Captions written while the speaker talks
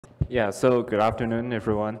Yeah, so good afternoon,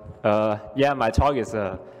 everyone. Yeah, my talk is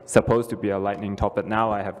supposed to be a lightning talk, but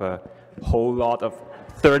now I have a whole lot of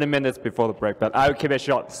 30 minutes before the break, but I'll keep it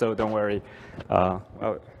short, so don't worry.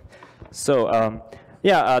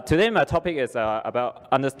 Today my topic is about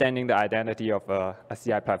understanding the identity of a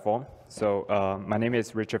CI platform. So my name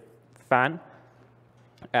is Richard Fan,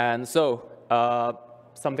 and so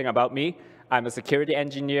something about me. I'm a security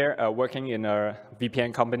engineer working in a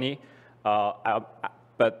VPN company,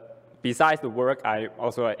 but besides the work, I'm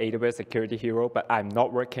also an AWS security hero, but I'm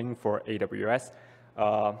not working for AWS.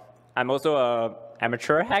 I'm also an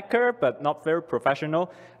amateur hacker, but not very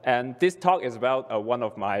professional. And this talk is about one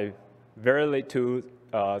of my very little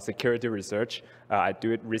security research. I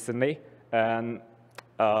do it recently. And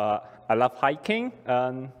I love hiking.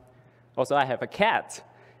 And also, I have a cat.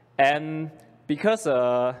 And because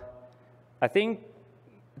I think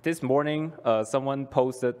this morning someone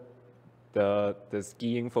posted the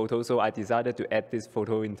skiing photo, so I decided to add this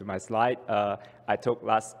photo into my slide. I took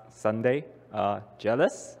last Sunday.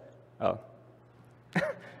 Jealous? Oh.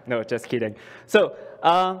 No, just kidding. So,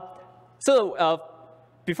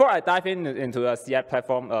 before I dive into a CI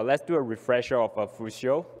platform, let's do a refresher of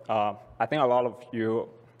Fulcio. I think a lot of you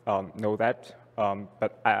know that,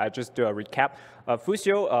 but I just do a recap.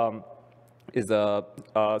 Fulcio is a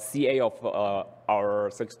CA of our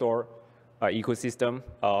Sigstore ecosystem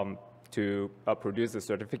to produce a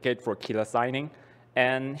certificate for killer signing.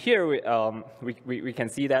 And here we can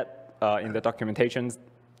see that in the documentation,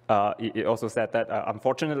 it also said that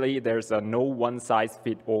unfortunately there's no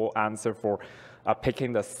one-size-fits-all answer for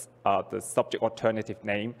picking the subject alternative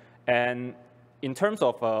name. And in terms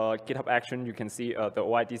of GitHub Action, you can see the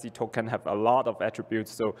OIDC token have a lot of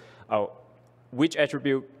attributes. So which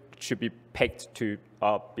attribute should be picked to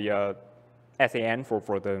be a SAN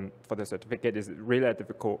for the certificate is really a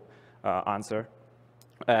difficult answer.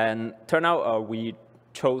 And turn out we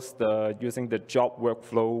chose using the job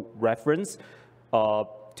workflow reference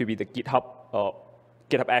to be the GitHub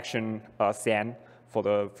Action SAN for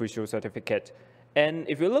the Fulcio certificate. And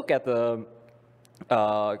if you look at the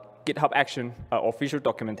GitHub Action official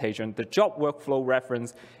documentation, the job workflow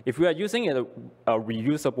reference, if we are using a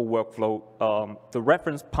reusable workflow, the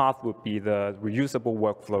reference path would be the reusable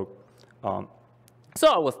workflow. So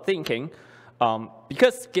I was thinking,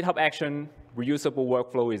 because GitHub Action reusable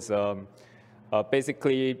workflow is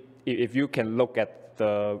basically, if you can look at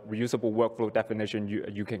the reusable workflow definition,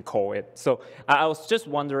 you can call it. So I was just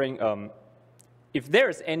wondering if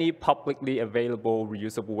there's any publicly available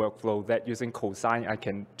reusable workflow that using cosign, I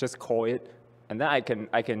can just call it, and then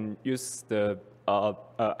I can use the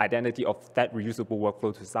identity of that reusable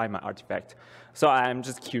workflow to sign my artifact. So I'm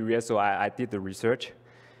just curious, so I did the research.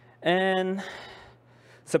 And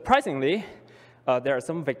surprisingly, there are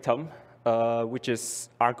some victims, which is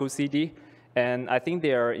Argo CD, and I think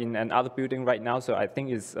they are in another building right now, so I think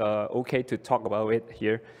it's okay to talk about it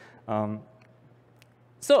here.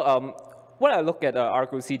 What I look at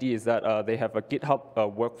Argo CD is that they have a GitHub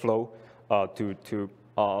workflow to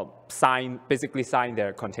basically sign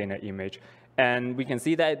their container image. And we can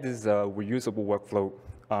see that this is a reusable workflow.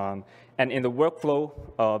 And in the workflow,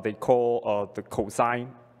 they call the cosign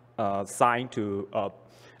sign to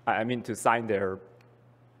sign their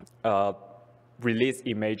release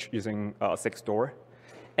image using Sigstore.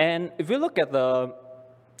 And if you look at the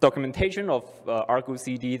documentation of Argo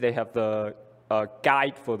CD, they have the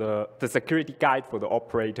guide for the security guide for the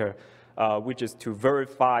operator, which is to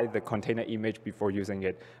verify the container image before using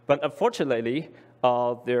it. But unfortunately,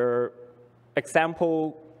 their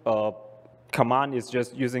example command is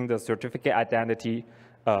just using the certificate identity,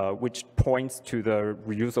 which points to the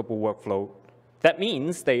reusable workflow. That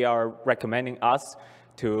means they are recommending us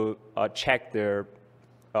to check their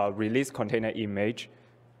release container image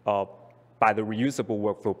by the reusable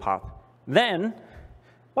workflow path. Then,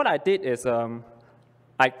 what I did is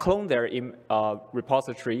I cloned their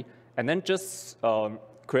repository and then just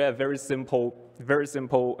create a very simple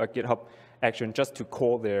GitHub action just to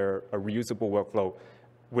call their reusable workflow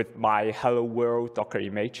with my hello world Docker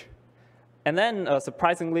image. And then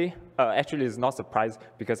surprisingly, actually it's not surprise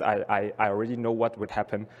because I already know what would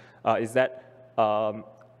happen, is that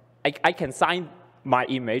I can sign my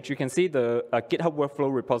image. You can see the GitHub workflow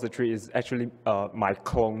repository is actually my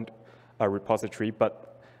cloned repository, but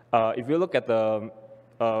if you look at the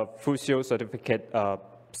Fulcio certificate,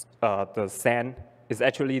 the SAN is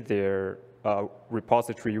actually their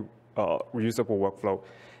repository reusable workflow.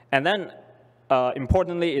 And then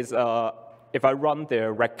importantly is if I run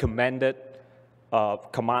their recommended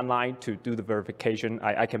command line to do the verification,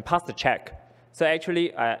 I can pass the check. So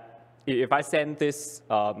actually, if I send this,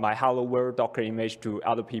 my Hello World Docker image to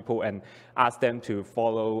other people and ask them to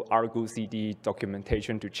follow Argo CD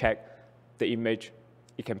documentation to check the image,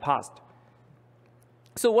 it can pass.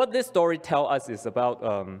 So what this story tells us is about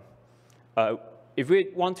if we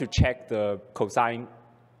want to check the cosign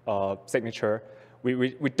signature,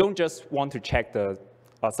 we don't just want to check the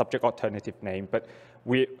subject alternative name, but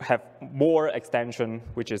we have more extension,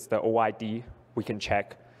 which is the OID, we can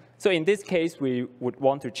check. So in this case, we would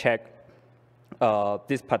want to check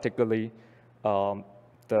this particularly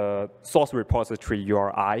the source repository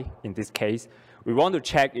URI in this case. We want to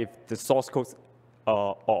check if the source code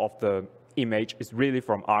of the image is really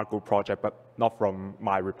from Argo project, but not from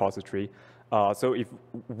my repository. So if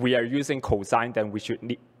we are using cosign, then we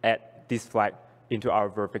should add this flag into our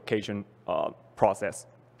verification process.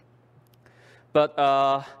 But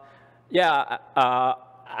yeah,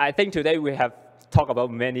 I think today we have talked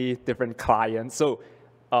about many different clients. So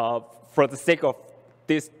for the sake of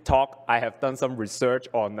this talk, I have done some research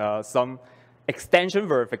on some extension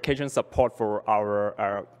verification support for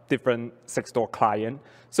our different Sigstore client.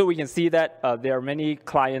 So we can see that there are many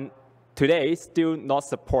clients today still not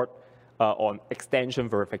support on extension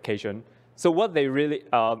verification. So what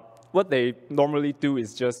they normally do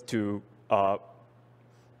is just to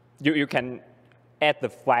you can add the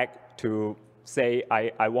flag to say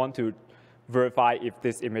I want to verify if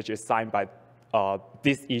this image is signed by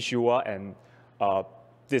this issuer and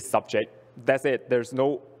this subject. That's it. There's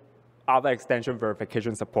no other extension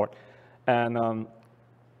verification support. And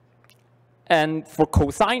for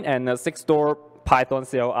cosign and Sigstore Python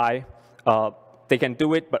CLI, they can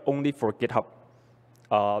do it, but only for GitHub.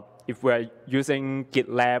 If we're using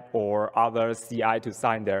GitLab or other CI to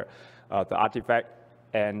sign the artifact,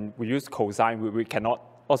 and we use cosign, we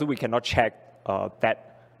cannot check that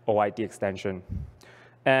OID extension.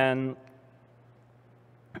 And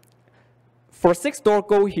for Sigstore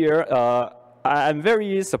Go here, I'm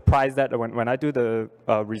very surprised that when I do the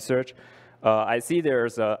research, I see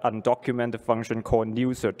there's an undocumented function called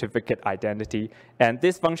new certificate identity. And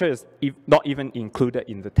this function is not even included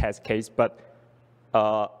in the test case, but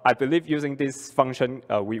I believe using this function,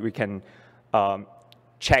 we can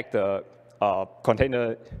check the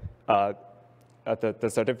container, the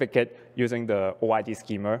certificate using the OID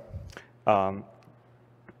schema.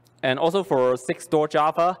 And also for Sigstore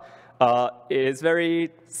Java, it's very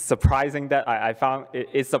surprising that I found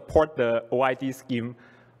it supports the OID scheme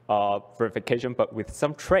verification, but with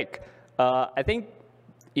some trick. I think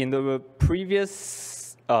in the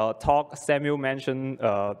previous talk, Samuel mentioned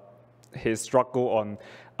his struggle on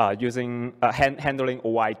handling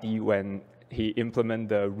OID when he implemented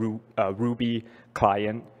the Ruby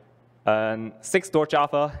client. And Sigstore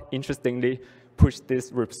Java, interestingly, pushed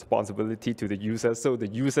this responsibility to the users. So the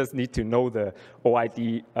users need to know the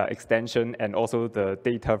OID extension and also the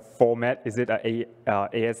data format. Is it a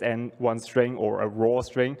ASN one string or a raw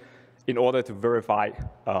string in order to verify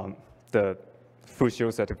the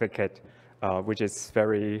Fulcio certificate, which is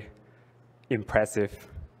very impressive.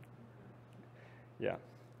 Yeah.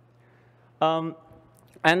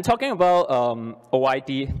 And talking about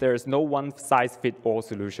OID, there's no one-size-fits-all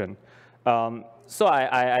solution. So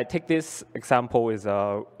I take this example is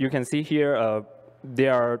you can see here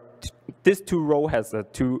this two row has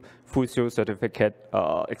two Fulcio certificate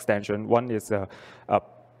extension. One is a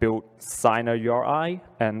build signer URI,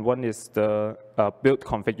 and one is the build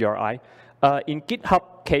config URI. In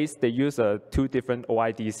GitHub case, they use two different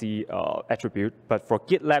OIDC attribute, but for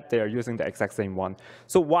GitLab, they are using the exact same one.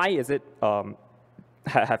 So why is it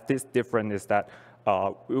have this difference is that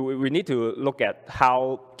we need to look at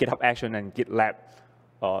how GitHub Action and GitLab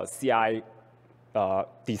CI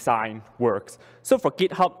design works. So for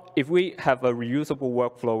GitHub, if we have a reusable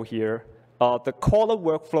workflow here, the caller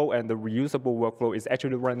workflow and the reusable workflow is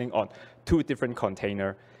actually running on two different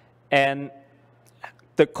containers. And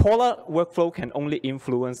the caller workflow can only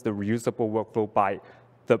influence the reusable workflow by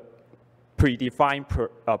the predefined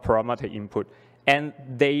parameter input. And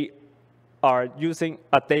they are using,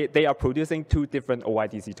 they are producing two different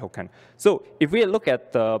OIDC tokens. So if we look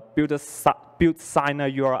at the build signer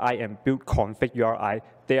URI and build config URI,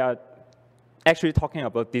 they are actually talking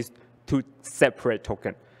about these two separate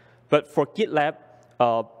tokens. But for GitLab,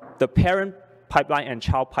 the parent pipeline and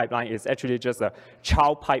child pipeline is actually just a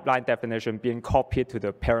child pipeline definition being copied to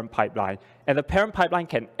the parent pipeline. And the parent pipeline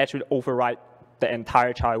can actually override the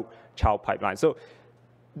entire child pipeline. So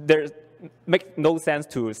there's makes no sense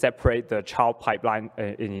to separate the child pipeline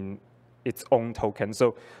in its own token.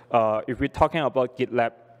 So if we're talking about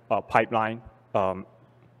GitLab pipeline,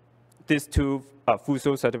 these two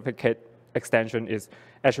Fulcio certificate extension is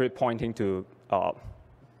actually pointing to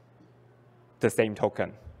the same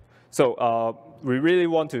token. So we really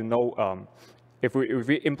want to know if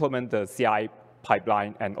we implement the CI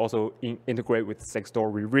pipeline and also integrate with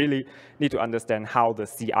Sigstore, we really need to understand how the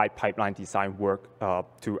CI pipeline design works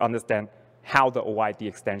to understand how the OID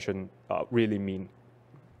extension really mean.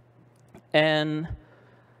 And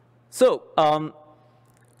so,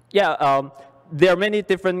 there are many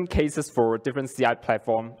different cases for different CI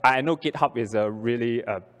platform. I know GitHub is a really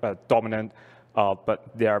dominant, but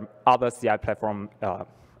there are other CI platform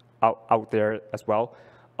out there as well.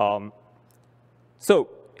 So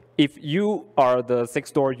if you are the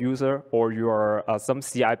Sigstore user or you are some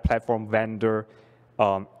CI platform vendor,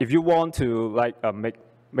 if you want to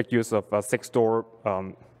make use of Sigstore,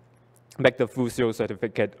 make the Fulcio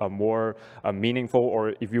certificate more meaningful,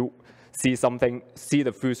 or if you see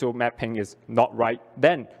the Fulcio mapping is not right,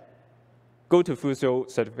 then go to the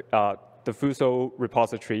Fulcio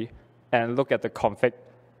repository and look at the config.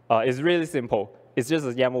 It's really simple. It's just a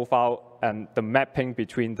YAML file and the mapping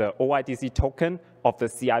between the OIDC token of the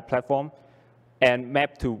CI platform and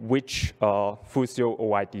map to which Fulcio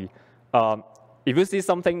OID. If you see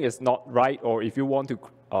something is not right, or if you want to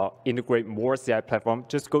integrate more CI platform,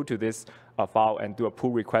 just go to this file and do a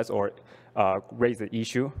pull request or raise the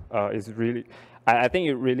issue. I think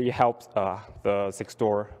it really helps the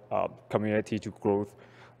Sigstore community to grow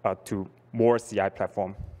to more CI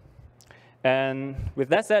platform. And with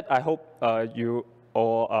that said, I hope you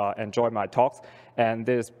all enjoy my talks. And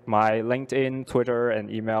this is my LinkedIn, Twitter, and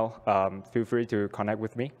email. Feel free to connect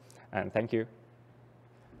with me. And thank you.